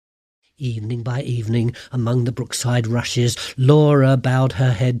Evening by evening, among the brookside rushes, Laura bowed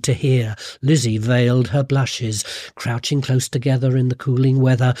her head to hear. Lizzie veiled her blushes, crouching close together in the cooling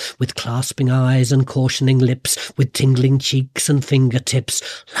weather, with clasping eyes and cautioning lips, with tingling cheeks and fingertips.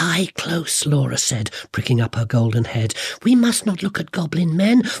 Lie close, Laura said, pricking up her golden head. We must not look at goblin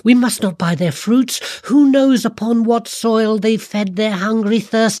men. We must not buy their fruits. Who knows upon what soil they've fed their hungry,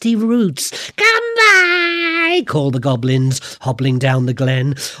 thirsty roots? Come by, called the goblins, hobbling down the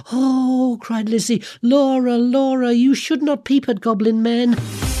glen. Oh, cried Lizzie, Laura, Laura, you should not peep at goblin men.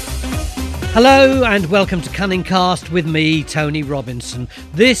 Hello and welcome to Cunning Cast with me, Tony Robinson.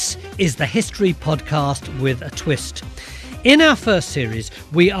 This is the History Podcast with a twist. In our first series,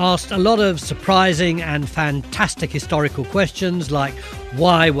 we asked a lot of surprising and fantastic historical questions like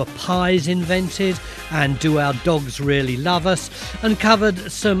why were pies invented and do our dogs really love us, and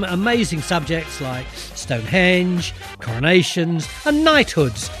covered some amazing subjects like Stonehenge, coronations and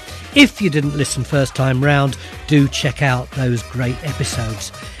knighthoods. If you didn't listen first time round, do check out those great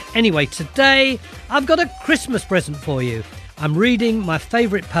episodes. Anyway, today I've got a Christmas present for you. I'm reading my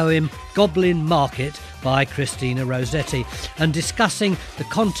favourite poem, Goblin Market, by Christina Rossetti, and discussing the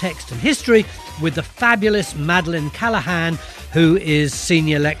context and history with the fabulous Madeleine Callaghan, who is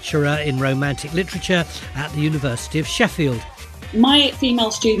Senior Lecturer in Romantic Literature at the University of Sheffield. My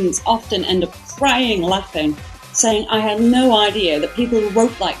female students often end up crying, laughing, saying, I had no idea that people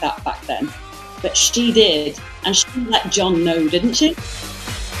wrote like that back then, but she did, and she let John know, didn't she?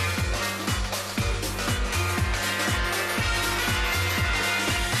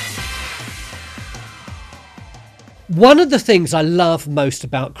 One of the things I love most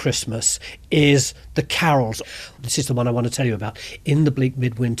about Christmas is the carols. This is the one I want to tell you about, In the Bleak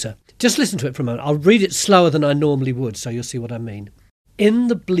Midwinter. Just listen to it for a moment. I'll read it slower than I normally would, so you'll see what I mean. In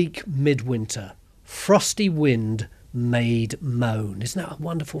the bleak midwinter, frosty wind made moan. Isn't that a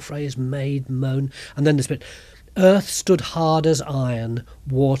wonderful phrase, made moan? And then this bit, earth stood hard as iron,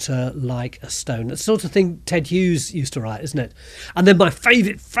 water like a stone. That's the sort of thing Ted Hughes used to write, isn't it? And then my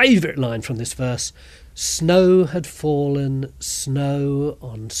favourite line from this verse, snow had fallen, snow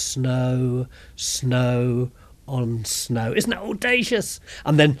on snow, snow on snow. Isn't that audacious?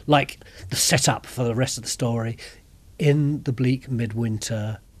 And then, like, the setup for the rest of the story, in the bleak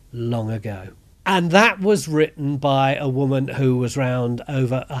midwinter long ago. And that was written by a woman who was round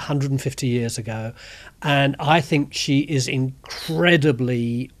over 150 years ago. And I think she is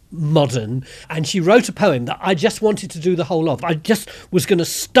incredibly modern, and she wrote a poem that I just wanted to do the whole of. I just was going to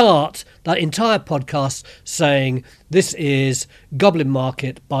start that entire podcast saying this is Goblin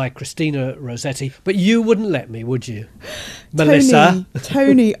Market by Christina Rossetti, but you wouldn't let me, would you, Melissa?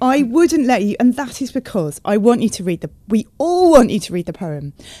 Tony, I wouldn't let you, and that is because I want you to read we all want you to read the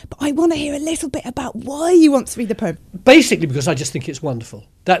poem, but I want to hear a little bit about why you want to read the poem. Basically because I just think it's wonderful.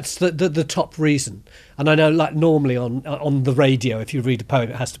 That's the top reason. And I know, like, normally on the radio, if you read a poem,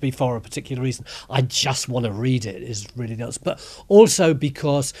 it has to be for a particular reason. I just want to read it, is really nuts. But also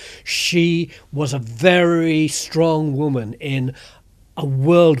because she was a very strong woman in a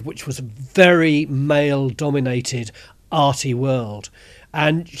world which was a very male-dominated, arty world.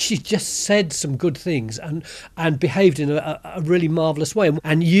 And she just said some good things and behaved in a really marvellous way.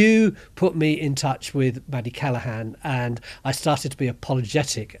 And you put me in touch with Maddie Callaghan, and I started to be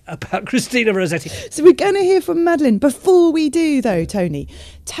apologetic about Christina Rossetti. So we're going to hear from Madeleine. Before we do, though, Tony,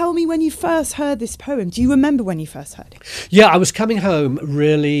 tell me when you first heard this poem. Do you remember when you first heard it? Yeah, I was coming home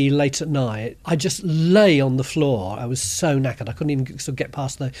really late at night. I just lay on the floor. I was so knackered. I couldn't even sort of get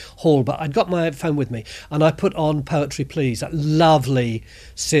past the hall, but I'd got my phone with me, and I put on Poetry Please, that lovely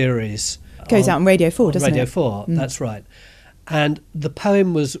series. Goes out on Radio 4, doesn't it? Radio 4, that's right. And the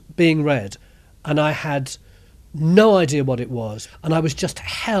poem was being read, and I had no idea what it was. And I was just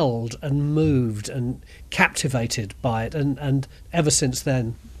held and moved and captivated by it. And ever since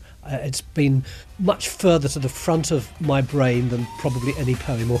then, it's been much further to the front of my brain than probably any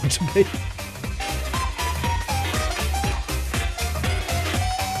poem ought to be.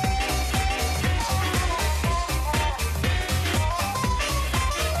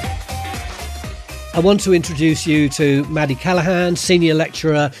 I want to introduce you to Maddie Callaghan, Senior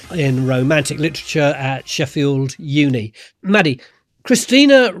Lecturer in Romantic Literature at Sheffield Uni. Maddie,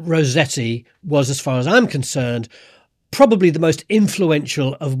 Christina Rossetti was, as far as I'm concerned, probably the most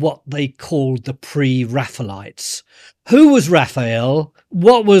influential of what they called the Pre-Raphaelites. Who was Raphael?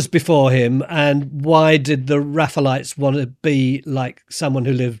 What was before him? And why did the Raphaelites want to be like someone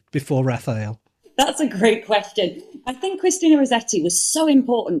who lived before Raphael? That's a great question. I think Christina Rossetti was so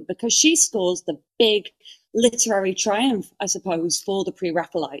important because she scores the big literary triumph, I suppose, for the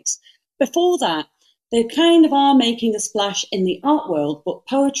Pre-Raphaelites. Before that, They kind of are making a splash in the art world, but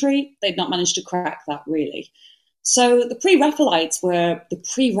poetry, they've not managed to crack that really. So the Pre-Raphaelites were the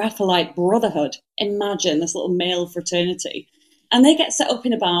Pre-Raphaelite Brotherhood. Imagine this little male fraternity. And they get set up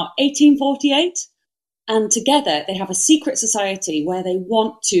in about 1848. And together they have a secret society where they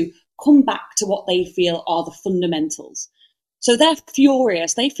want to come back to what they feel are the fundamentals. So they're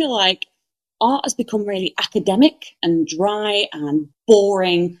furious. They feel like art has become really academic and dry and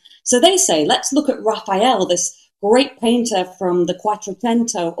boring. So they say, let's look at Raphael, this great painter from the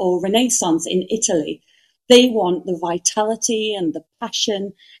Quattrocento or Renaissance in Italy. They want the vitality and the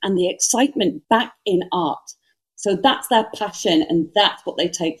passion and the excitement back in art. So that's their passion, and that's what they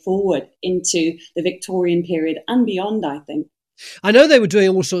take forward into the Victorian period and beyond, I think. I know they were doing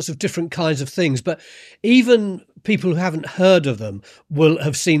all sorts of different kinds of things, but even people who haven't heard of them will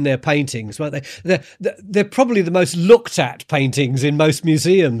have seen their paintings, won't they? They're probably the most looked at paintings in most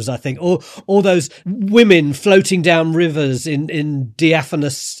museums, I think. All those women floating down rivers in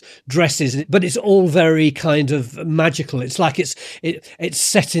diaphanous dresses, but it's all very kind of magical. It's like it's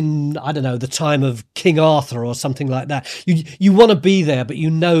set in, I don't know, the time of King Arthur or something like that. You want to be there, but you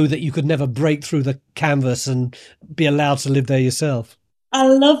know that you could never break through the canvas and be allowed to live there yourself. I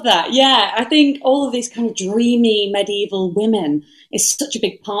love that. Yeah, I think all of these kind of dreamy medieval women is such a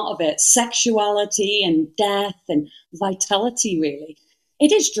big part of it. Sexuality and death and vitality, really.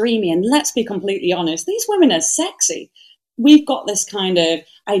 It is dreamy, and let's be completely honest, these women are sexy. We've got this kind of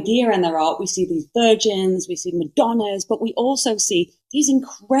idea in their art. We see these virgins, we see Madonnas, but we also see these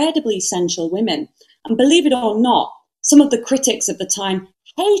incredibly sensual women. And believe it or not, some of the critics of the time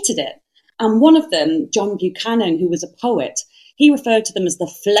hated it. And one of them, John Buchanan, who was a poet, he referred to them as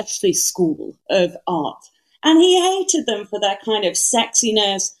the fleshly school of art. And he hated them for their kind of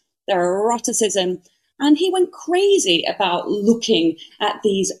sexiness, their eroticism. And he went crazy about looking at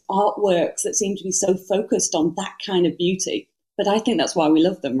these artworks that seem to be so focused on that kind of beauty. But I think that's why we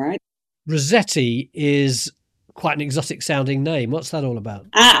love them, right? Rossetti is quite an exotic sounding name. What's that all about?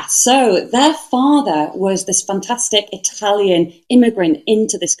 So their father was this fantastic Italian immigrant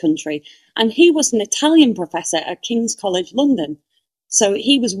into this country. And he was an Italian professor at King's College London. So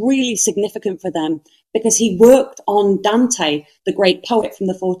he was really significant for them because he worked on Dante, the great poet from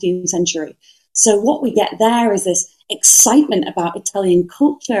the 14th century. So what we get there is this excitement about Italian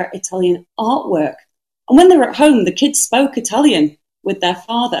culture, Italian artwork. And when they were at home, the kids spoke Italian with their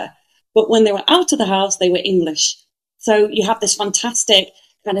father. But when they were out of the house, they were English. So you have this fantastic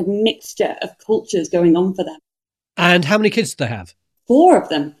kind of mixture of cultures going on for them. And how many kids do they have? 4 of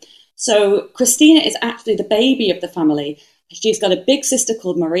them. So Christina is actually the baby of the family. She's got a big sister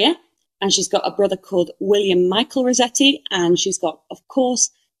called Maria, and she's got a brother called William Michael Rossetti, and she's got, of course,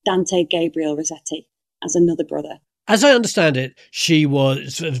 Dante Gabriel Rossetti as another brother. As I understand it, she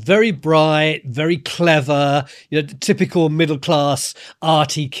was very bright, very clever, typical middle-class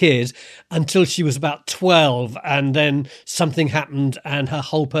arty kid until she was about 12, and then something happened and her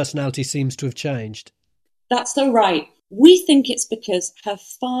whole personality seems to have changed. That's so right. We think it's because her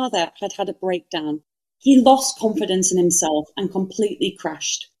father had had a breakdown. He lost confidence in himself and completely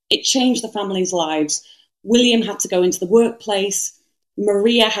crashed. It changed the family's lives. William had to go into the workplace.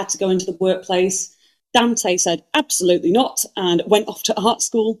 Maria had to go into the workplace. Dante said, absolutely not, and went off to art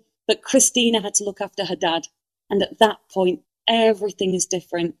school. But Christina had to look after her dad. And at that point, everything is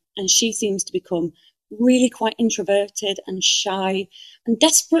different. And she seems to become really quite introverted and shy and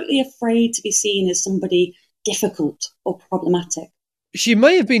desperately afraid to be seen as somebody difficult or problematic. She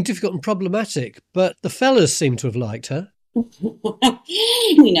may have been difficult and problematic, but the fellas seem to have liked her.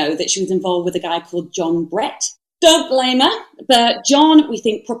 We know that she was involved with a guy called John Brett. Don't blame her, but John, we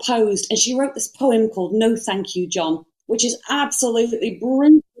think, proposed, and she wrote this poem called No Thank You, John, which is absolutely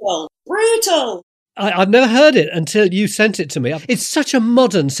brutal. Brutal! I've never heard it until you sent it to me. It's such a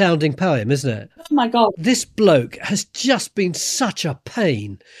modern sounding poem, isn't it? Oh my God. This bloke has just been such a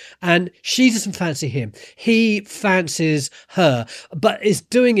pain, and she doesn't fancy him. He fancies her, but is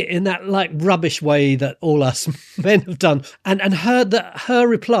doing it in that rubbish way that all us men have done. And her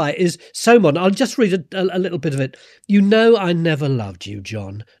reply is so modern. I'll just read a little bit of it. You know I never loved you,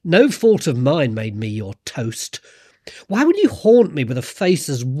 John. No fault of mine made me your toast. Why would you haunt me with a face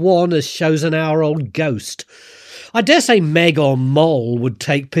as wan as shows an hour-old ghost? I dare say Meg or Moll would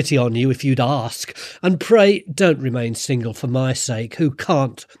take pity on you if you'd ask, and pray don't remain single for my sake, who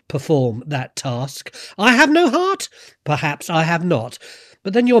can't perform that task. I have no heart? Perhaps I have not.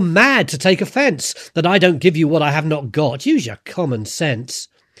 But then you're mad to take offence that I don't give you what I have not got. Use your common sense.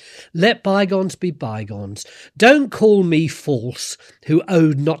 Let bygones be bygones. Don't call me false, who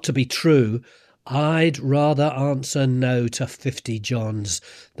owed not to be true. I'd rather answer no to 50 Johns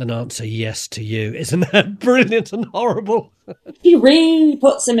than answer yes to you. Isn't that brilliant and horrible? She really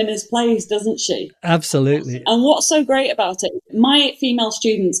puts him in his place, doesn't she? Absolutely. And what's so great about it, my female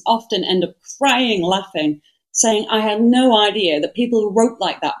students often end up crying, laughing, saying, I had no idea that people wrote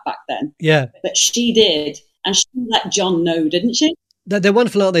like that back then. Yeah. But she did. And she let John know, didn't she? They're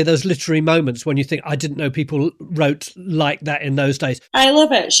wonderful, aren't they? Those literary moments when you think, I didn't know people wrote like that in those days. I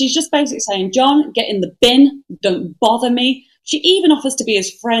love it. She's just basically saying, John, get in the bin. Don't bother me. She even offers to be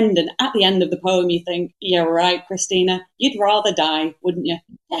his friend. And at the end of the poem, you think, yeah, right, Christina, you'd rather die, wouldn't you?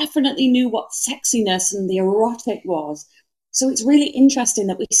 Definitely knew what sexiness and the erotic was. So it's really interesting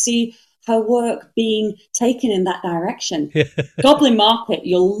that we see her work being taken in that direction. Goblin Market,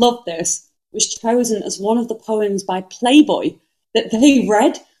 you'll love this, was chosen as one of the poems by Playboy that they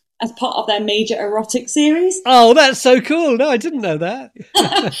read as part of their major erotic series. Oh, that's so cool. No, I didn't know that.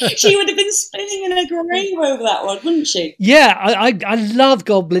 She would have been spinning in her grave over that one, wouldn't she? Yeah, I love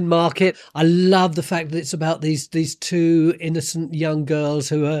Goblin Market. I love the fact that it's about these two innocent young girls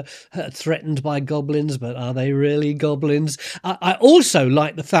who are threatened by goblins, but are they really goblins? I also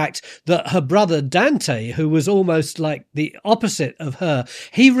like the fact that her brother Dante, who was almost like the opposite of her,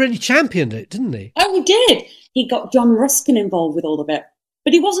 he really championed it, didn't he? Oh, he did. He got John Ruskin involved with all of it.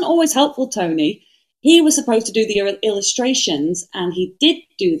 But he wasn't always helpful, Tony. He was supposed to do the illustrations, and he did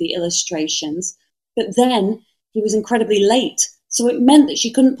do the illustrations, but then he was incredibly late. So it meant that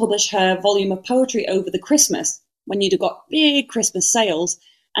she couldn't publish her volume of poetry over the Christmas, when you'd have got big Christmas sales,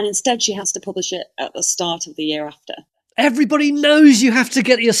 and instead she has to publish it at the start of the year after. Everybody knows you have to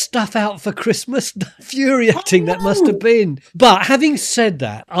get your stuff out for Christmas. Infuriating that must have been. But having said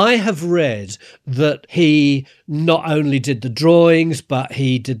that, I have read that he not only did the drawings, but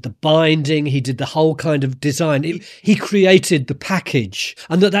he did the binding, he did the whole kind of design. He created the package,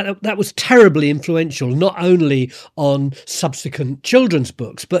 and that was terribly influential, not only on subsequent children's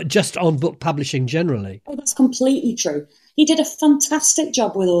books, but just on book publishing generally. Oh, that's completely true. He did a fantastic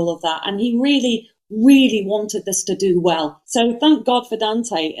job with all of that, and he really wanted this to do well. So thank God for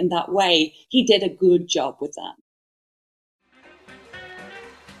Dante in that way. He did a good job with that.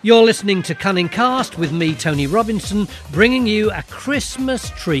 You're listening to Cunning Cast with me, Tony Robinson, bringing you a Christmas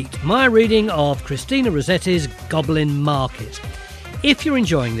treat, my reading of Christina Rossetti's Goblin Market. If you're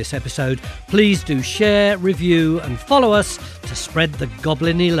enjoying this episode, please do share, review and follow us to spread the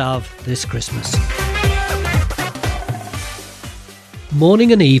goblin-y love this Christmas.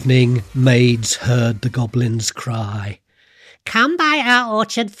 Morning and evening, maids heard the goblins cry. Come buy our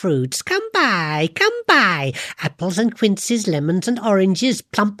orchard fruits, come buy, apples and quinces, lemons and oranges,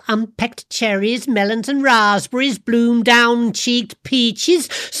 plump unpecked cherries, melons and raspberries, bloom down-cheeked peaches,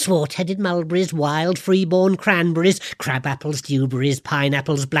 swart-headed mulberries, wild freeborn cranberries, crab apples, dewberries,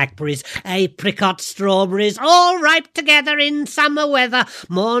 pineapples, blackberries, apricots, strawberries, all ripe together in summer weather,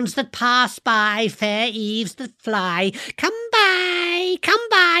 morns that pass by, fair eves that fly. Come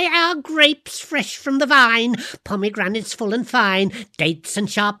buy our grapes fresh from the vine, pomegranates full and fine, dates and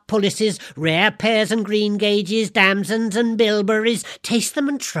sharp pulises, rare pears and green gages, damsons and bilberries, taste them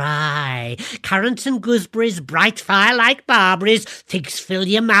and try. Currants and gooseberries, bright fire like barberries, figs fill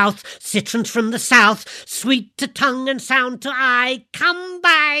your mouth, citrons from the south, sweet to tongue and sound to eye. Come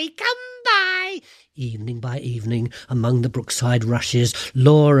buy. Evening by evening, among the brookside rushes,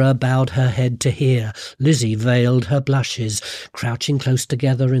 Laura bowed her head to hear. Lizzie veiled her blushes, crouching close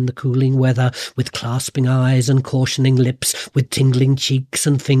together in the cooling weather, with clasping eyes and cautioning lips, with tingling cheeks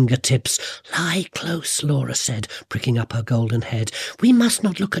and fingertips. Lie close, Laura said, pricking up her golden head. We must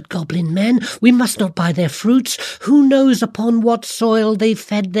not look at goblin men. We must not buy their fruits. Who knows upon what soil they've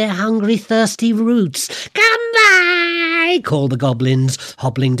fed their hungry, thirsty roots? Come buy, called the goblins,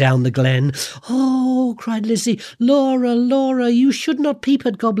 hobbling down the glen. Oh, cried Lizzie, Laura, you should not peep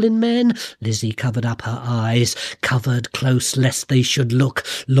at goblin men. Lizzie covered up her eyes, covered close lest they should look.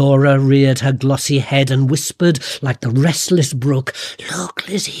 Laura reared her glossy head and whispered like the restless brook, look,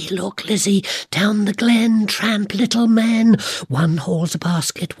 Lizzie, down the glen tramp little men. One hauls a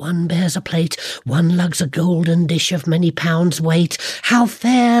basket, one bears a plate, one lugs a golden dish of many pounds weight. How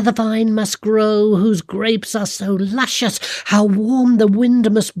fair the vine must grow, whose grapes are so luscious, how warm the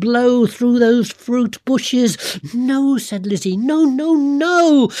wind must blow through those fruit bushes. No, said Lizzie,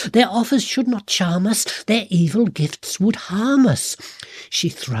 no, their offers should not charm us, their evil gifts would harm us. She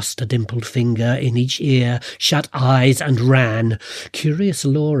thrust a dimpled finger in each ear, shut eyes and ran. Curious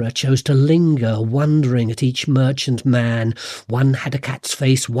Laura chose to linger, wondering at each merchant man. One had a cat's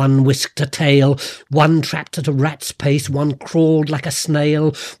face, one whisked a tail, one trapped at a rat's pace, one crawled like a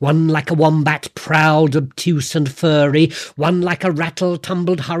snail, one like a wombat, proud, obtuse and furry, one like a rattle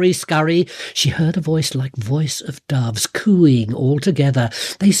tumbled hurry-scurry. She heard a voice like voice of doves, cooing all together.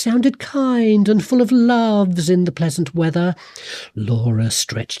 They sounded kind and full of loves in the pleasant weather. Laura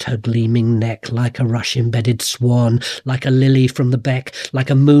stretched her gleaming neck like a rush-embedded swan, like a lily from the beck, like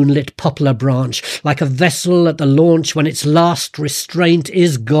a moonlit poplar branch, like a vessel at the launch when its last restraint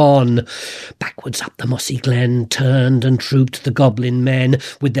is gone. Backwards up the mossy glen turned and trooped the goblin men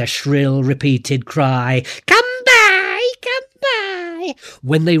with their shrill repeated cry, "Come by, come by!"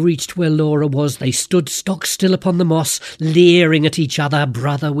 When they reached where Laura was, they stood stock still upon the moss, leering at each other,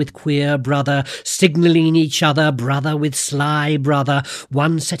 brother with queer brother, signalling each other, brother with sly brother.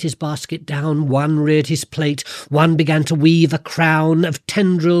 One set his basket down, one reared his plate, one began to weave a crown of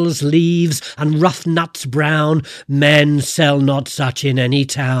tendrils, leaves, and rough nuts brown. Men sell not such in any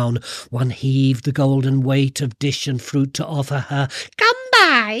town. One heaved the golden weight of dish and fruit to offer her. "Come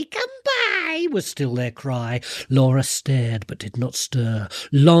by, come by," was still their cry. Laura stared but did not stir,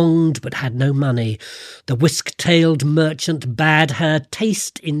 longed but had no money. The whisk-tailed merchant bade her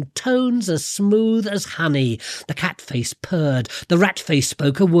taste in tones as smooth as honey. The cat-face purred, the rat-face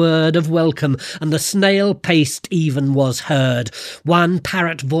spoke a word of welcome, and the snail-paced even was heard. One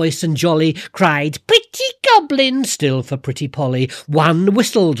parrot voice and jolly cried, "Pretty goblin," still for pretty Polly. One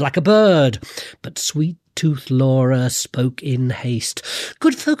whistled like a bird, but sweet-toothed Laura spoke in haste.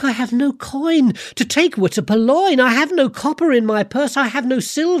 "Good folk, I have no coin to take were to purloin. I have no copper in my purse, I have no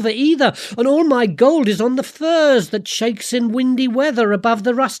silver either, and all my gold is on the furze that shakes in windy weather above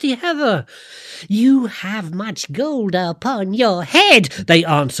the rusty heather." "You have much gold upon your head," they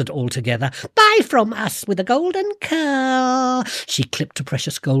answered all together. "Buy from us with a golden curl." She clipped a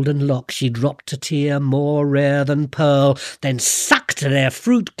precious golden lock, she dropped a tear more rare than pearl, then sucked their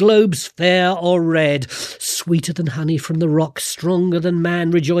fruit globes fair or red. Sweeter than honey from the rock, stronger than man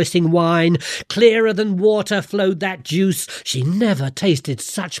rejoicing wine, clearer than water flowed that juice. She never tasted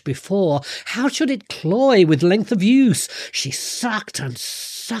such before. How should it cloy with length of use? She sucked and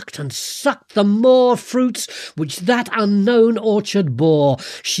sucked and sucked the more fruits which that unknown orchard bore.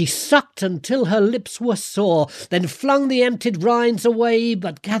 She sucked until her lips were sore, then flung the emptied rinds away,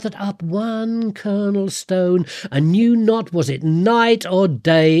 but gathered up one kernel stone, and knew not was it night or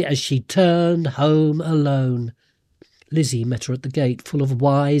day as she turned home alone. Lizzie met her at the gate, full of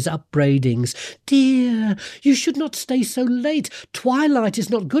wise upbraidings. "Dear, you should not stay so late. Twilight is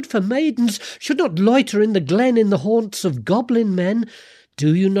not good for maidens, should not loiter in the glen in the haunts of goblin men.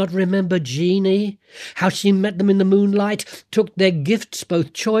 Do you not remember Jeanie? How she met them in the moonlight, took their gifts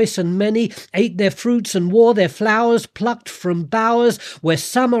both choice and many, ate their fruits and wore their flowers, plucked from bowers where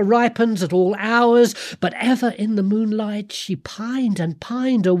summer ripens at all hours, but ever in the moonlight she pined and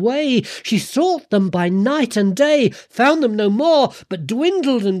pined away. She sought them by night and day, found them no more, but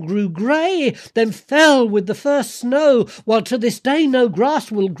dwindled and grew grey, then fell with the first snow, while to this day no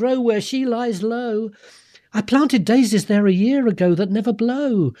grass will grow where she lies low. I planted daisies there a year ago that never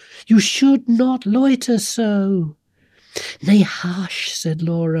blow. You should not loiter so." "Nay, hush," said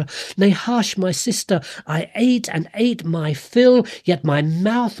Laura, "nay, hush, my sister. I ate and ate my fill, yet my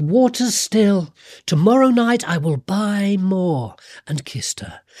mouth waters still. Tomorrow night I will buy more," and kissed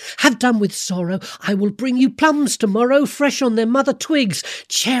her. "Have done with sorrow. I will bring you plums tomorrow, fresh on their mother twigs,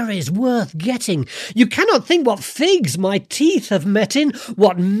 cherries worth getting. You cannot think what figs my teeth have met in,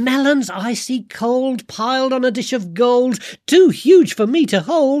 what melons icy cold, piled on a dish of gold, too huge for me to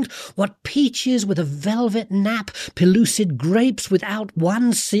hold, what peaches with a velvet nap, pellucid grapes without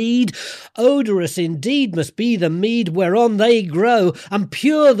one seed. Odorous indeed must be the mead whereon they grow, and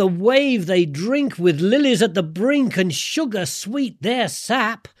pure the wave they drink, with lilies at the brink, and sugar sweet their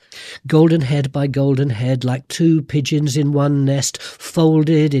sap. Golden head by golden head, like two pigeons in one nest,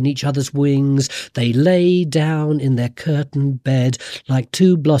 folded in each other's wings, they lay down in their curtained bed, like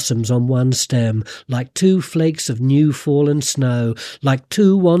two blossoms on one stem, like two flakes of new-fallen snow, like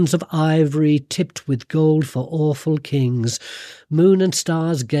two wands of ivory tipped with gold for awful kings. Moon and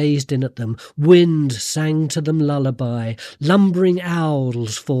stars gazed in at them, wind sang to them lullaby, lumbering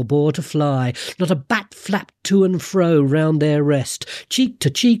owls forbore to fly, not a bat flapped to and fro round their rest, cheek to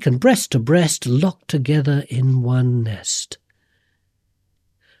cheek and breast to breast, locked together in one nest.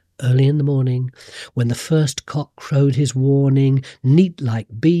 Early in the morning, when the first cock crowed his warning, neat like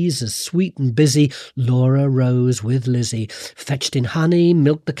bees, as sweet and busy, Laura rose with Lizzie, fetched in honey,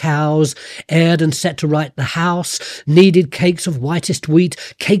 milked the cows, aired and set to right the house, kneaded cakes of whitest wheat,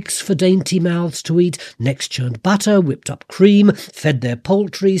 cakes for dainty mouths to eat, next churned butter, whipped up cream, fed their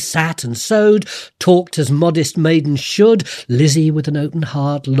poultry, sat and sewed, talked as modest maidens should, Lizzie with an open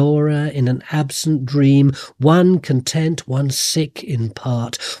heart, Laura in an absent dream, one content, one sick in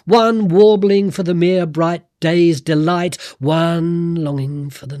part, one warbling for the mere bright day's delight, one longing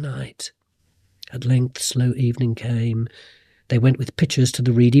for the night. At length slow evening came. They went with pitchers to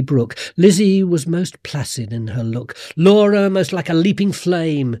the reedy brook. Lizzie was most placid in her look, Laura most like a leaping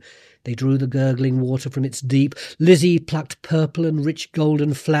flame. They drew the gurgling water from its deep. Lizzie plucked purple and rich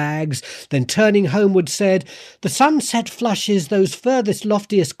golden flags, then turning homeward said, "The sunset flushes those furthest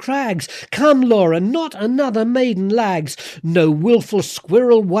loftiest crags. Come, Laura, not another maiden lags. No wilful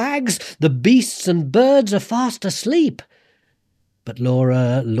squirrel wags. The beasts and birds are fast asleep." But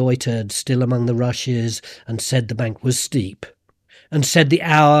Laura loitered still among the rushes, and said the bank was steep, and said the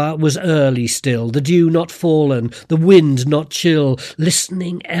hour was early still, the dew not fallen, the wind not chill,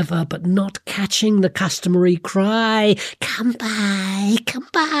 listening ever but not catching the customary cry, "Come by,"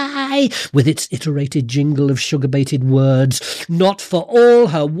 with its iterated jingle of sugar-baited words, not for all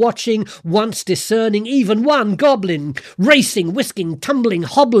her watching, once discerning even one goblin, racing, whisking, tumbling,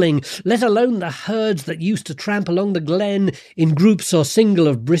 hobbling, let alone the herds that used to tramp along the glen, in groups or single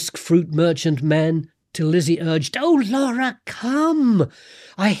of brisk fruit merchant men. Till Lizzie urged, "Oh, Laura, come!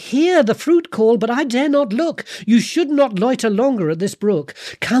 I hear the fruit call, but I dare not look. You should not loiter longer at this brook.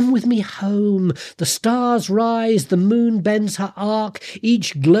 Come with me home. The stars rise, the moon bends her arc,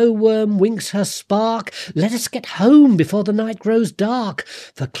 each glowworm winks her spark. Let us get home before the night grows dark,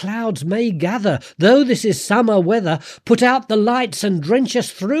 for clouds may gather, though this is summer weather. Put out the lights and drench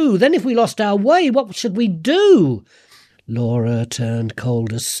us through. Then if we lost our way, what should we do?" Laura turned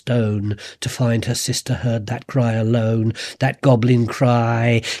cold as stone to find her sister heard that cry alone, that goblin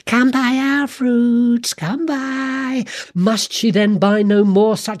cry, "Come buy our fruits, come buy." Must she then buy no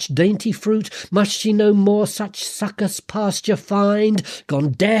more such dainty fruit? Must she no more such succous pasture find?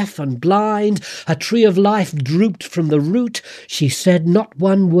 Gone deaf and blind, her tree of life drooped from the root. She said not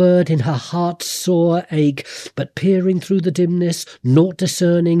one word in her heart's sore ache, but peering through the dimness, naught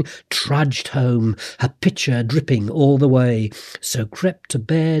discerning, trudged home, her pitcher dripping all the way. So crept to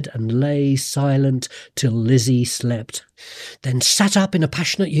bed and lay silent till Lizzie slept. Then sat up in a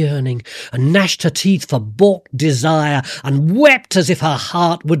passionate yearning, and gnashed her teeth for balked desire, and wept as if her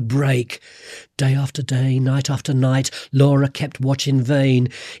heart would break. Day after day, night after night, Laura kept watch in vain.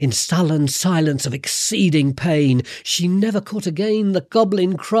 In sullen silence of exceeding pain, she never caught again the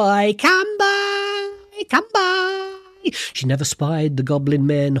goblin cry, "Come buy, come buy." She never spied the goblin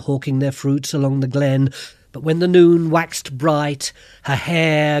men hawking their fruits along the glen. But when the noon waxed bright, her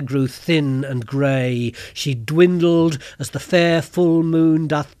hair grew thin and grey. She dwindled as the fair full moon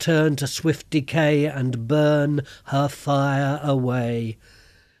doth turn to swift decay and burn her fire away.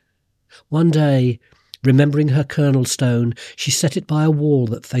 One day, remembering her kernel stone, she set it by a wall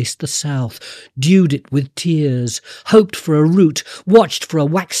that faced the south, dewed it with tears, hoped for a root, watched for a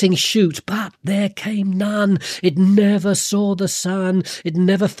waxing shoot, but there came none. It never saw the sun, it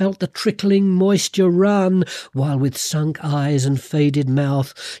never felt the trickling moisture run, while with sunk eyes and faded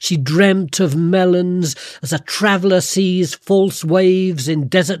mouth she dreamt of melons, as a traveller sees false waves in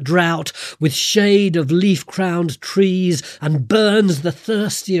desert drought, with shade of leaf-crowned trees, and burns the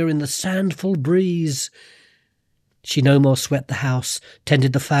thirstier in the sandful breeze. She no more swept the house,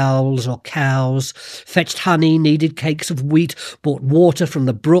 tended the fowls or cows, fetched honey, kneaded cakes of wheat, bought water from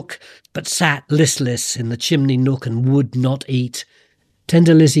the brook, but sat listless in the chimney nook and would not eat.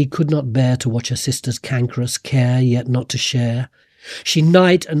 Tender Lizzie could not bear to watch her sister's cankerous care, yet not to share. She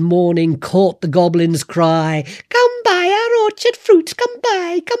night and morning caught the goblin's cry, "Come buy our orchard fruits, come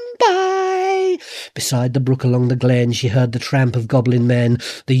buy, come buy." Beside the brook along the glen she heard the tramp of goblin men,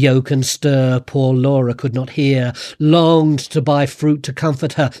 the yoke and stir poor Laura could not hear, longed to buy fruit to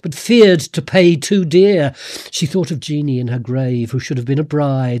comfort her, but feared to pay too dear. She thought of Jeanie in her grave, who should have been a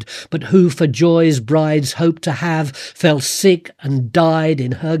bride, but who for joys brides hope to have, fell sick and died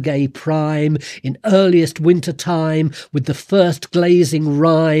in her gay prime, in earliest winter time, with the first glazing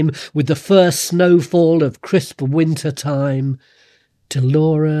rime, with the first snowfall of crisp winter time, till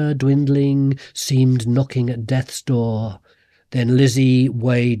Laura, dwindling, seemed knocking at death's door. Then Lizzie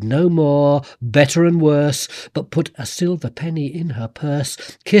weighed no more, better and worse, but put a silver penny in her purse,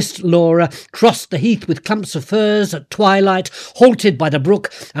 kissed Laura, crossed the heath with clumps of furze at twilight, halted by the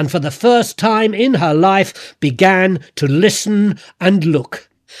brook, and for the first time in her life began to listen and look.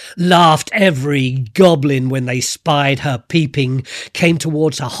 Laughed every goblin when they spied her peeping, came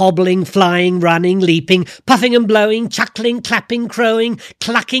towards her hobbling, flying, running, leaping, puffing and blowing, chuckling, clapping, crowing,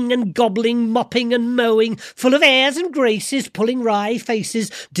 clucking and gobbling, mopping and mowing, full of airs and graces, pulling wry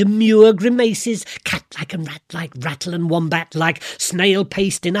faces, demure grimaces, cat-like and rat-like, rattle and wombat-like,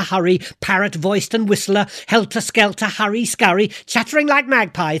 snail-paced in a hurry, parrot-voiced and whistler, helter-skelter, hurry-scurry, chattering like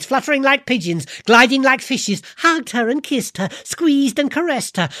magpies, fluttering like pigeons, gliding like fishes, hugged her and kissed her, squeezed and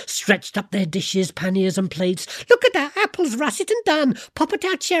caressed her, clatter, stretched up their dishes, panniers and plates. Look at our apples, russet and dun, pop at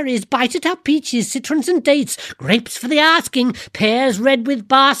our cherries, bite at our peaches, citrons and dates, grapes for the asking, pears red with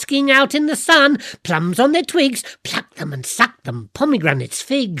basking out in the sun, plums on their twigs, pluck them and suck them, pomegranates,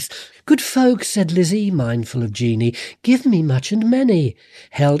 figs. Good folk, said Lizzie, mindful of Jeanie, give me much and many.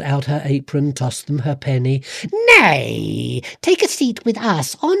 Held out her apron, tossed them her penny. Nay, take a seat with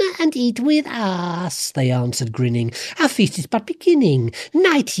us, honour and eat with us, they answered grinning. Our feast is but beginning.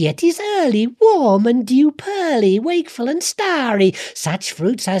 Night yet is early, warm and dew pearly, wakeful and starry. Such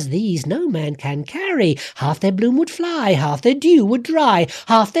fruits as these no man can carry. Half their bloom would fly, half their dew would dry,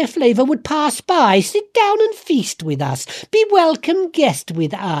 half their flavour would pass by. Sit down and feast with us, be welcome guest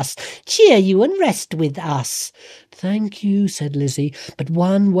with us. Cheer you and rest with us. Thank you, said Lizzie, but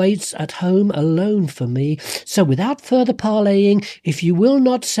one waits at home alone for me. So without further parleying, if you will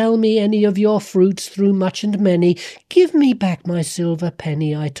not sell me any of your fruits through much and many, give me back my silver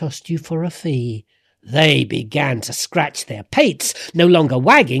penny I tossed you for a fee. They began to scratch their pates, no longer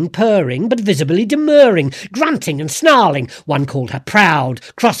wagging, purring, but visibly demurring, grunting and snarling. One called her proud,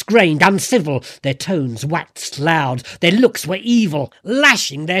 cross-grained, uncivil. Their tones waxed loud, their looks were evil.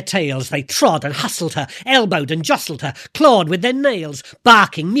 Lashing their tails, they trod and hustled her, elbowed and jostled her, clawed with their nails,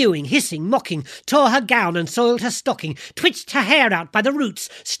 barking, mewing, hissing, mocking, tore her gown and soiled her stocking, twitched her hair out by the roots,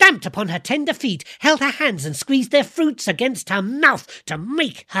 stamped upon her tender feet, held her hands and squeezed their fruits against her mouth to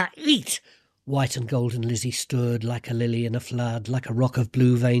make her eat. White and golden Lizzie stood like a lily in a flood, like a rock of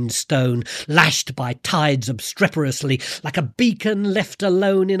blue-veined stone, lashed by tides obstreperously, like a beacon left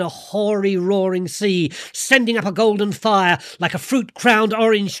alone in a hoary roaring sea, sending up a golden fire, like a fruit-crowned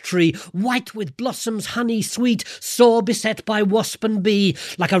orange tree, white with blossoms honey sweet, sore beset by wasp and bee,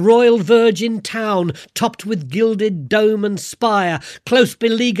 like a royal virgin town, topped with gilded dome and spire, close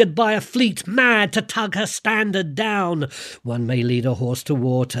beleaguered by a fleet, mad to tug her standard down. One may lead a horse to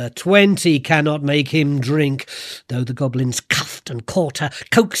water, 20 cannot make him drink. Though the goblins cuffed and caught her,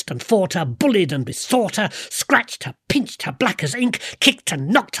 coaxed and fought her, bullied and besought her, scratched her, pinched her black as ink, kicked and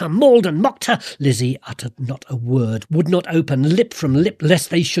knocked her, mauled and mocked her, Lizzie uttered not a word, would not open lip from lip lest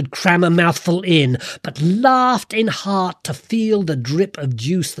they should cram a mouthful in, but laughed in heart to feel the drip of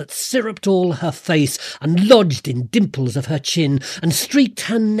juice that syrupped all her face and lodged in dimples of her chin and streaked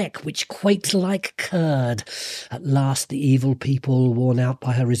her neck which quaked like curd. At last the evil people, worn out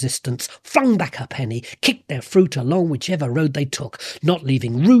by her resistance, flung back her penny, kicked their fruit along whichever road they took, not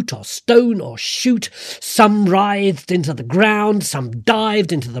leaving root or stone or shoot. Some writhed into the ground, some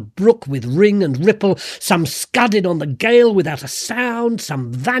dived into the brook with ring and ripple, some scudded on the gale without a sound,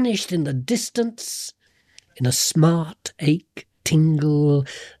 some vanished in the distance. In a smart ache, tingle,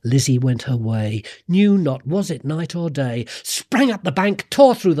 Lizzie went her way, knew not was it night or day, sprang up the bank,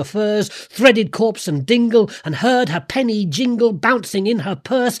 tore through the furze, threaded corpse and dingle, and heard her penny jingle bouncing in her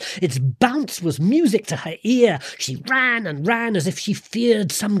purse. Its bounce was music to her ear. She ran and ran as if she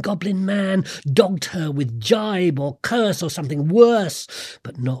feared some goblin man dogged her with jibe or curse or something worse.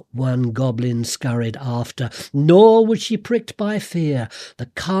 But not one goblin scurried after, nor was she pricked by fear. The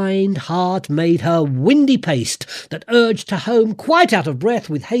kind heart made her windy paced, that urged her home quite out of breath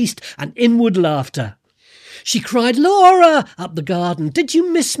with haste and inward laughter. She cried, Laura, up the garden. Did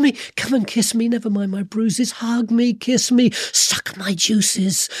you miss me? Come and kiss me, never mind my bruises. Hug me, kiss me, suck my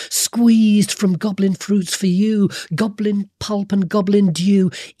juices, squeezed from goblin fruits for you, goblin pulp and goblin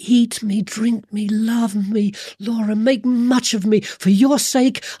dew. Eat me, drink me, love me, Laura, make much of me. For your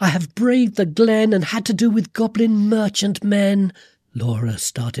sake I have braved the glen and had to do with goblin merchant men. Laura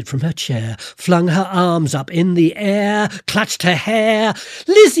started from her chair, flung her arms up in the air, clutched her hair.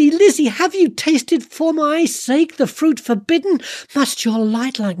 Lizzie, Lizzie, have you tasted for my sake the fruit forbidden? Must your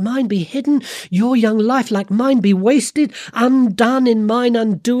light like mine be hidden, your young life like mine be wasted, undone in mine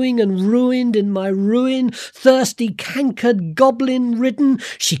undoing and ruined in my ruin, thirsty, cankered, goblin-ridden?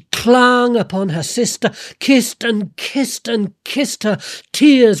 She clung upon her sister, kissed and kissed and kissed her.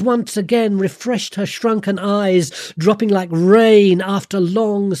 Tears once again refreshed her shrunken eyes, dropping like rain after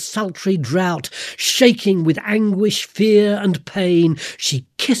long sultry drought, shaking with anguish, fear and pain. She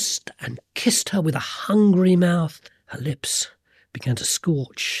kissed and kissed her with a hungry mouth. Her lips began to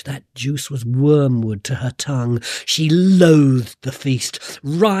scorch. That juice was wormwood to her tongue. She loathed the feast.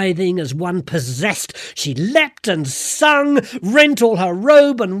 Writhing as one possessed, she leapt and sung, rent all her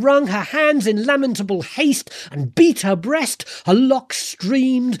robe and wrung her hands in lamentable haste, and beat her breast. Her locks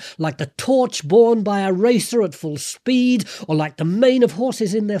streamed like the torch borne by a racer at full speed, or like the mane of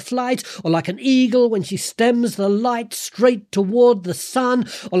horses in their flight, or like an eagle when she stems the light straight toward the sun,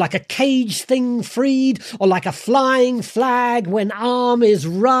 or like a caged thing freed, or like a flying flag when when arm is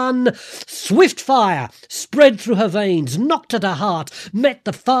run. Swift fire spread through her veins, knocked at her heart, met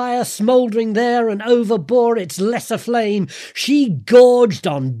the fire smouldering there and overbore its lesser flame. She gorged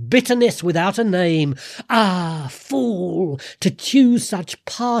on bitterness without a name. Ah, fool, to choose such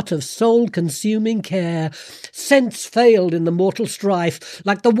part of soul-consuming care. Sense failed in the mortal strife,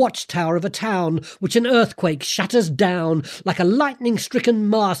 like the watchtower of a town, which an earthquake shatters down, like a lightning-stricken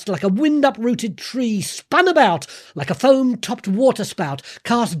mast, like a wind-uprooted tree, spun about, like a foam-topped waterspout,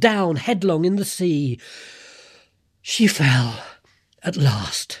 cast down headlong in the sea. She fell, at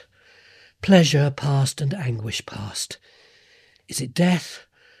last. Pleasure past and anguish past. Is it death,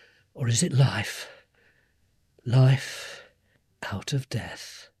 or is it life? Life out of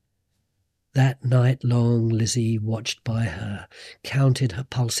death. That night long Lizzie watched by her, counted her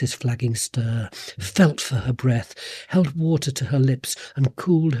pulses' flagging stir, felt for her breath, held water to her lips, and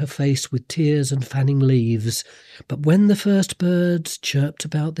cooled her face with tears and fanning leaves. But when the first birds chirped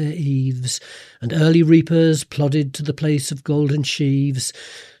about their eaves, and early reapers plodded to the place of golden sheaves,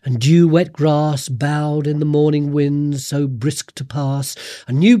 and dew-wet grass bowed in the morning winds so brisk to pass,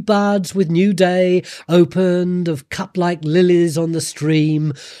 and new buds with new day opened of cup-like lilies on the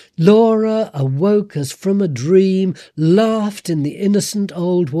stream, Laura awoke as from a dream, laughed in the innocent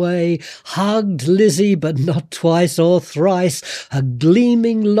old way, hugged Lizzie but not twice or thrice. Her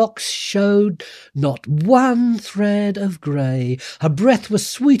gleaming locks showed not one thread of grey, her breath was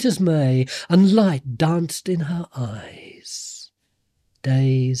sweet as May, and light danced in her eyes.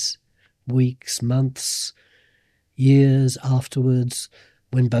 Days, weeks, months, years afterwards,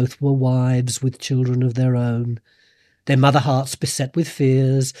 when both were wives with children of their own, their mother hearts beset with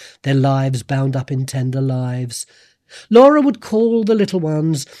fears, their lives bound up in tender lives, Laura would call the little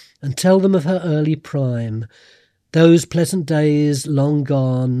ones and tell them of her early prime, those pleasant days long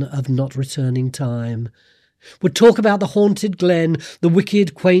gone of not returning time, would talk about the haunted glen, the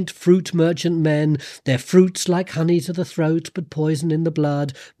wicked, quaint fruit merchant men, their fruits like honey to the throat, but poison in the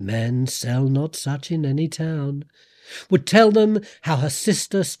blood, men sell not such in any town. Would tell them how her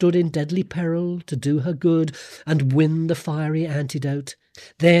sister stood in deadly peril to do her good and win the fiery antidote.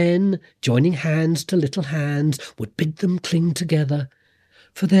 Then, joining hands to little hands, would bid them cling together.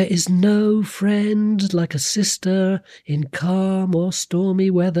 For there is no friend like a sister in calm or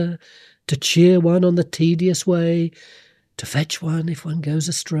stormy weather, to cheer one on the tedious way, to fetch one if one goes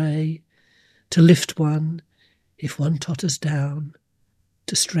astray, to lift one if one totters down,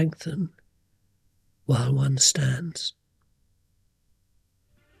 to strengthen while one stands.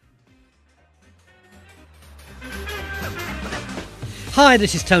 Hi,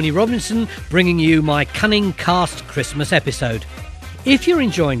 this is Tony Robinson, bringing you my Cunning Cast Christmas episode. If you're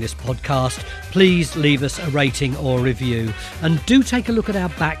enjoying this podcast, please leave us a rating or review, and do take a look at our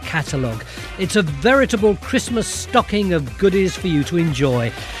back catalogue. It's a veritable Christmas stocking of goodies for you to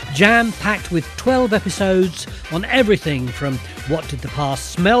enjoy, jam-packed with 12 episodes on everything from what did the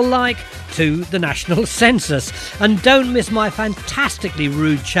past smell like to the national census. And don't miss my fantastically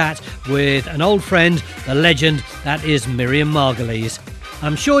rude chat with an old friend, the legend that is Miriam Margolyes.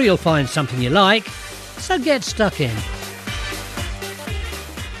 I'm sure you'll find something you like, so get stuck in.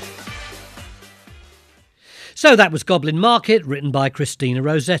 So that was Goblin Market, written by Christina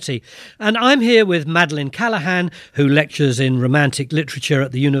Rossetti. And I'm here with Madeline Callaghan, who lectures in romantic literature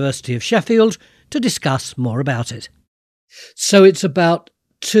at the University of Sheffield, to discuss more about it. So it's about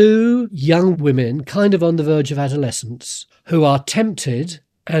two young women, kind of on the verge of adolescence, who are tempted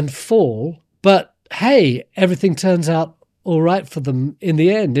and fall, but hey, everything turns out all right for them in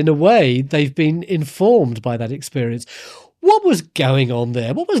the end. In a way, they've been informed by that experience. What was going on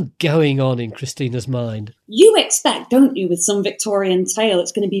there? What was going on in Christina's mind? You expect, don't you, with some Victorian tale,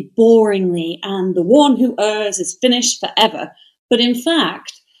 it's going to be boringly and the one who errs is finished forever. But in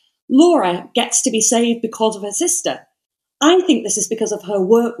fact, Laura gets to be saved because of her sister. I think this is because of her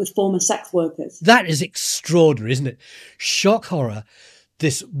work with former sex workers. That is extraordinary, isn't it? Shock horror.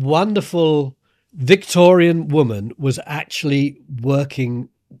 This wonderful Victorian woman was actually working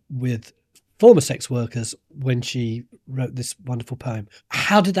with former sex workers when she wrote this wonderful poem.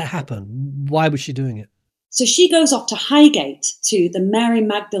 How did that happen? Why was she doing it? So she goes off to Highgate, to the Mary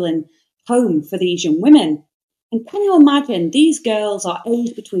Magdalene home for these young women. And can you imagine, these girls are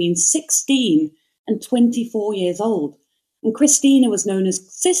aged between 16 and 24 years old. And Christina was known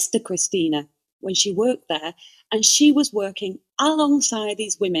as Sister Christina when she worked there. And she was working alongside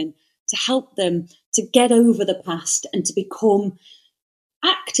these women to help them to get over the past and to become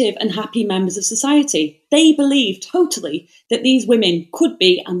active and happy members of society. They believed totally that these women could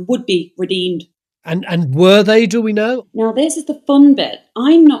be and would be redeemed. And were they, do we know? Now, this is the fun bit.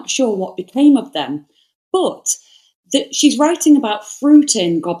 I'm not sure what became of them, but That she's writing about fruit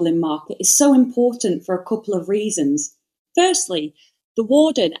in Goblin Market is so important for a couple of reasons. Firstly, the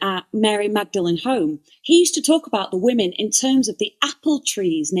warden at Mary Magdalene Home, he used to talk about the women in terms of the apple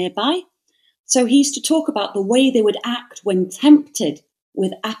trees nearby. So he used to talk about the way they would act when tempted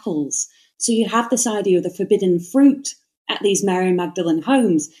with apples. So you have this idea of the forbidden fruit at these Mary Magdalene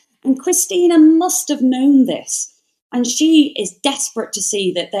homes. And Christina must have known this. And she is desperate to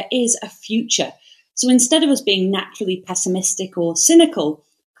see that there is a future. So instead of us being naturally pessimistic or cynical,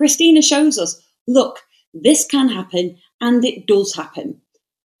 Christina shows us, look, this can happen and it does happen.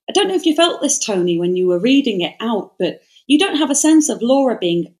 I don't know if you felt this, Tony, when you were reading it out, but you don't have a sense of Laura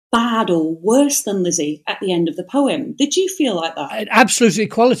being bad or worse than Lizzie at the end of the poem. Did you feel like that? Absolute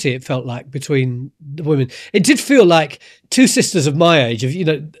equality, it felt like, between the women. It did feel like two sisters of my age,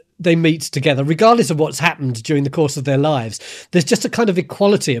 they meet together, regardless of what's happened during the course of their lives. There's just a kind of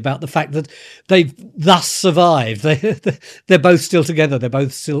equality about the fact that they've thus survived. They're both still together. They're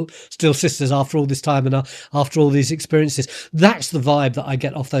both still sisters after all this time and after all these experiences. That's the vibe that I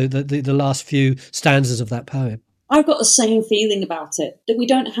get off the last few stanzas of that poem. I've got the same feeling about it, that we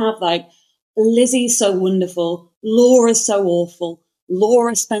don't have like Lizzie's so wonderful, Laura's so awful,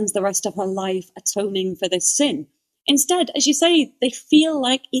 Laura spends the rest of her life atoning for this sin. Instead, as you say, they feel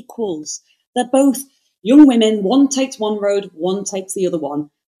like equals. They're both young women. One takes one road, one takes the other one.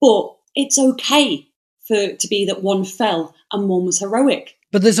 But it's okay to be that one fell and one was heroic.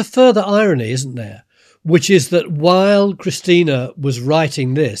 But there's a further irony, isn't there? Which is that while Christina was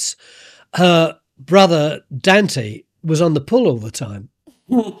writing this, her brother Dante was on the pull all the time.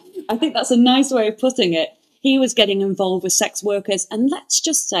 I think that's a nice way of putting it. He was getting involved with sex workers, and let's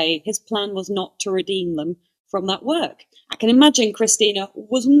just say his plan was not to redeem them from that work. I can imagine Christina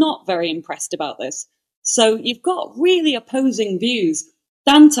was not very impressed about this. So you've got really opposing views.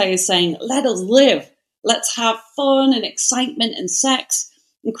 Dante is saying, let us live. Let's have fun and excitement and sex.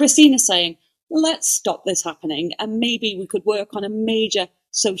 And Christina's saying, let's stop this happening and maybe we could work on a major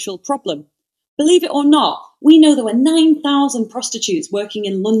social problem. Believe it or not, we know there were 9,000 prostitutes working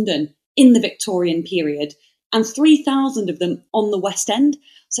in London in the Victorian period and 3,000 of them on the West End.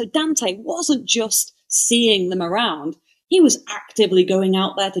 So Dante wasn't just seeing them around. He was actively going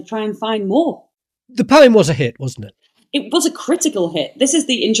out there to try and find more. The poem was a hit, wasn't it? It was a critical hit. This is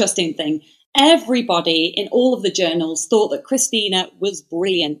the interesting thing. Everybody in all of the journals thought that Christina was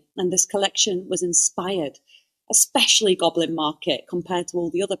brilliant and this collection was inspired, especially Goblin Market compared to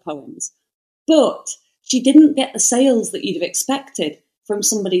all the other poems. But she didn't get the sales that you'd have expected from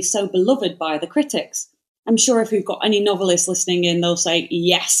somebody so beloved by the critics. I'm sure if we've got any novelists listening in, they'll say,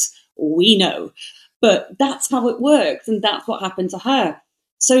 yes, we know. But that's how it works, and that's what happened to her.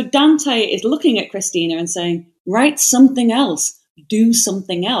 So Dante is looking at Christina and saying, write something else, do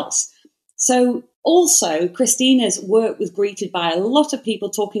something else. So also, Christina's work was greeted by a lot of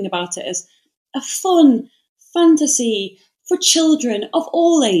people talking about it as a fun fantasy for children of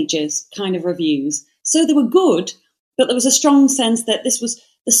all ages kind of reviews. So they were good, but there was a strong sense that this was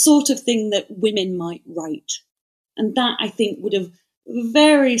the sort of thing that women might write. And that, I think, would have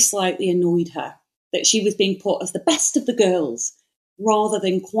very slightly annoyed her, that she was being put as the best of the girls, rather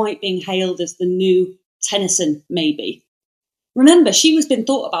than quite being hailed as the new Tennyson, maybe. Remember, she was being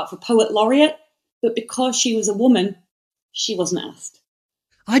thought about for Poet Laureate, but because she was a woman, she wasn't asked.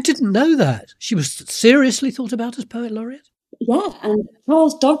 I didn't know that. She was seriously thought about as Poet Laureate? Yeah, and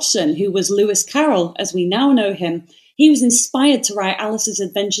Charles Dodgson, who was Lewis Carroll, as we now know him, he was inspired to write Alice's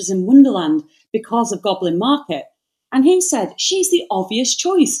Adventures in Wonderland because of Goblin Market. And he said, she's the obvious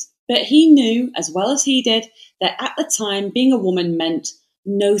choice. But he knew, as well as he did, that at the time, being a woman meant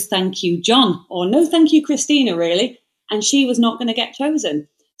no thank you, John, or no thank you, Christina, really. And she was not going to get chosen.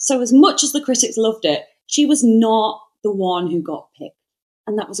 So as much as the critics loved it, she was not the one who got picked.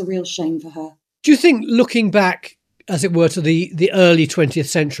 And that was a real shame for her. Do you think, looking back, as it were, to the early 20th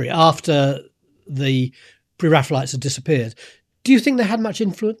century, after the Pre-Raphaelites had disappeared, do you think they had much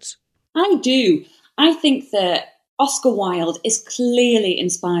influence? I do. I think that Oscar Wilde is clearly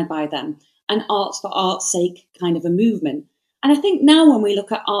inspired by them, an arts for art's sake kind of a movement. And I think now when we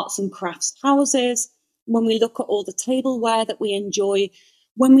look at arts and crafts houses, when we look at all the tableware that we enjoy,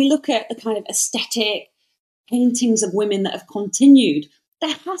 when we look at the kind of aesthetic paintings of women that have continued,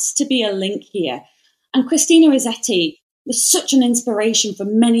 there has to be a link here. And Christina Rossetti was such an inspiration for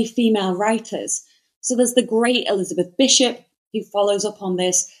many female writers. So there's the great Elizabeth Bishop, who follows up on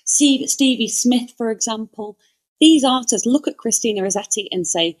this, Stevie Smith, for example. These artists look at Christina Rossetti and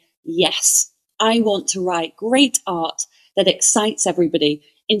say, yes, I want to write great art that excites everybody,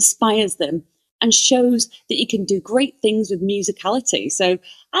 inspires them, and shows that you can do great things with musicality. So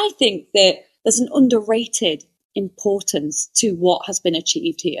I think that there's an underrated importance to what has been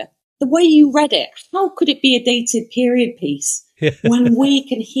achieved here. The way you read it, how could it be a dated period piece when we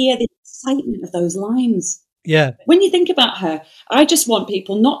can hear the excitement of those lines? Yeah. When you think about her, I just want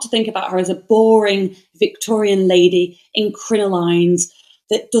people not to think about her as a boring Victorian lady in crinolines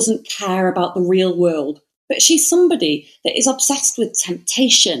that doesn't care about the real world. But she's somebody that is obsessed with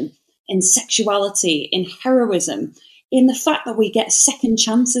temptation, in sexuality, in heroism, in the fact that we get second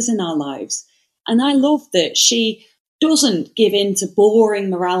chances in our lives. And I love that she doesn't give in to boring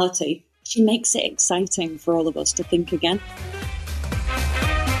morality. She makes it exciting for all of us to think again.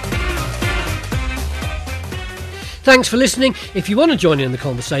 Thanks for listening. If you want to join in the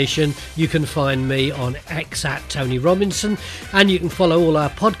conversation, you can find me on X at Tony Robinson, and you can follow all our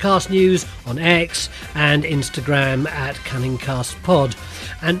podcast news on X and Instagram at CunningCastPod.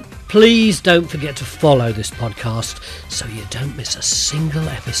 And please don't forget to follow this podcast so you don't miss a single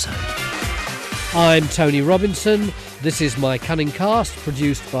episode. I'm Tony Robinson. This is my Cunning Cast,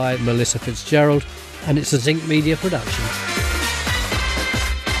 produced by Melissa Fitzgerald, and it's a Zinc Media production.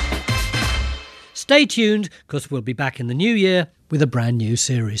 Stay tuned, because we'll be back in the new year with a brand new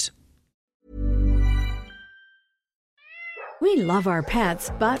series. We love our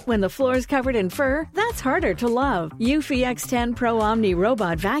pets, but when the floor's covered in fur, that's harder to love. Eufy X10 Pro Omni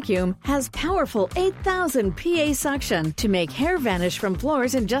Robot Vacuum has powerful 8,000 PA suction to make hair vanish from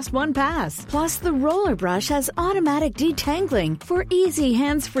floors in just one pass. Plus, the roller brush has automatic detangling for easy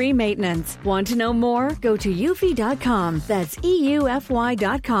hands-free maintenance. Want to know more? Go to eufy.com, that's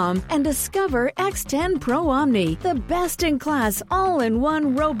EUFY.com, and discover X10 Pro Omni, the best-in-class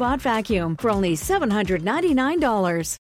all-in-one robot vacuum for only $799.